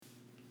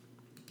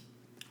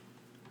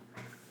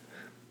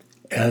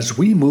As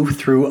we move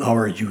through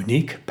our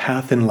unique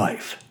path in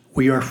life,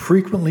 we are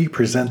frequently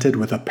presented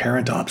with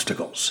apparent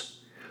obstacles.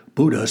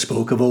 Buddha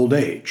spoke of old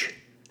age,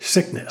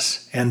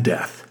 sickness, and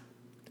death.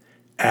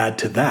 Add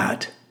to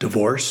that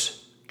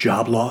divorce,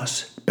 job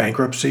loss,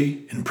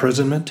 bankruptcy,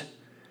 imprisonment,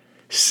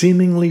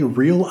 seemingly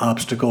real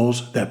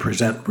obstacles that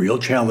present real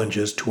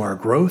challenges to our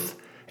growth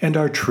and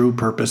our true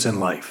purpose in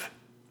life.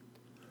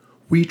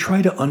 We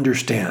try to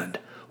understand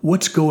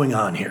what's going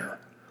on here,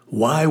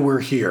 why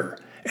we're here,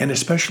 and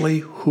especially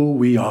who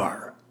we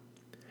are.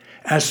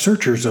 As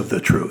searchers of the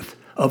truth,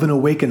 of an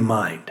awakened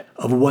mind,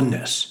 of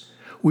oneness,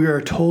 we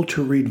are told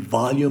to read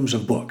volumes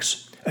of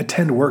books,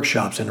 attend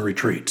workshops and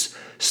retreats,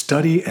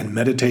 study and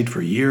meditate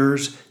for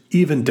years,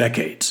 even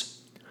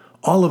decades.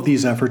 All of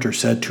these efforts are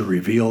said to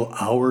reveal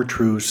our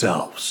true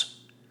selves.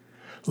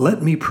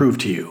 Let me prove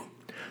to you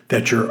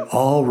that you're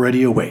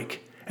already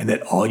awake and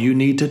that all you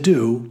need to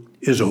do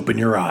is open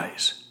your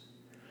eyes.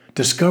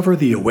 Discover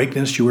the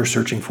awakeness you are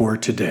searching for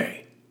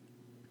today.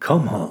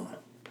 Come home.